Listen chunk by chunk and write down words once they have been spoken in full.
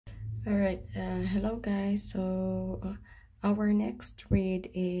Alright, hello guys. Our next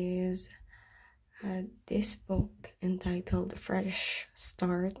read is this book entitled Fresh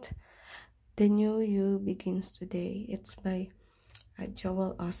Start. The New You Begins Today. It's by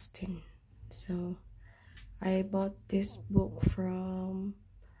Joel Osteen. So, I bought this book from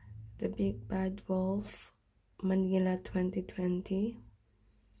The Big Bad Wolf, Manila 2020.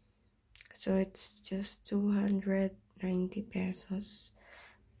 So, it's just 290 pesos.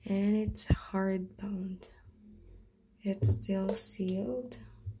 And it's hardbound. It's still sealed.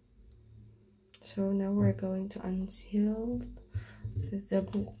 So now we're going to unseal the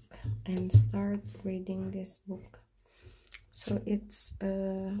book and start reading this book. So it's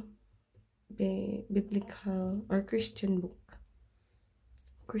a biblical or Christian book,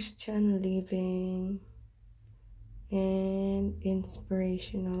 Christian living and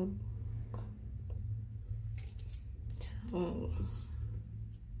inspirational book. So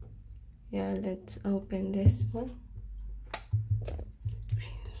yeah, let's open this one.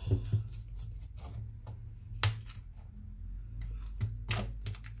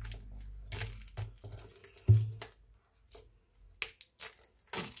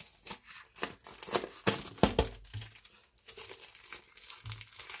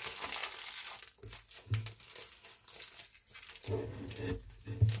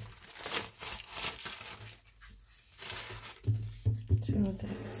 So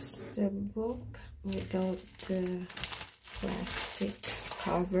that's the book without the plastic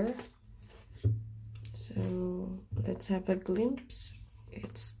cover. So let's have a glimpse.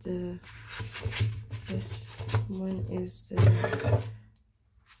 This one is the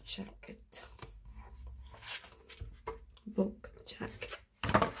jacket, book jacket.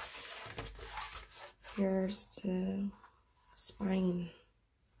 Here's the spine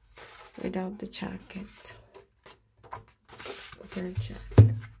without the jacket. Their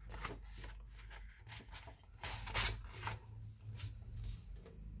jacket.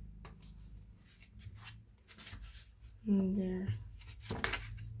 And there.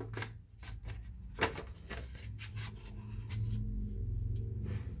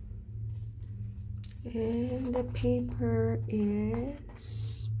 And the paper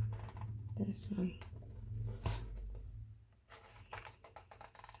is this one.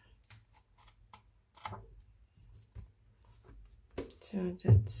 So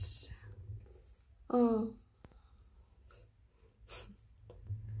that's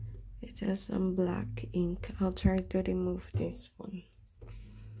it has some black ink. I'll try to remove this one,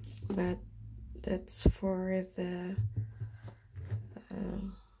 but that's for the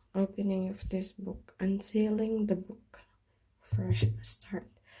opening of this book, unsealing the book, fresh start.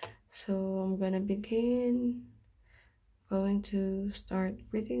 So I'm gonna going to start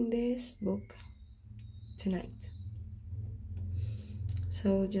reading this book tonight.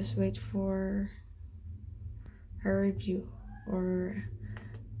 So just wait for a review or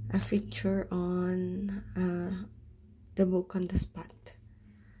a feature on the book on the spot.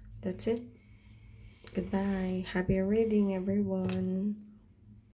 That's it. Goodbye. Happy reading, everyone.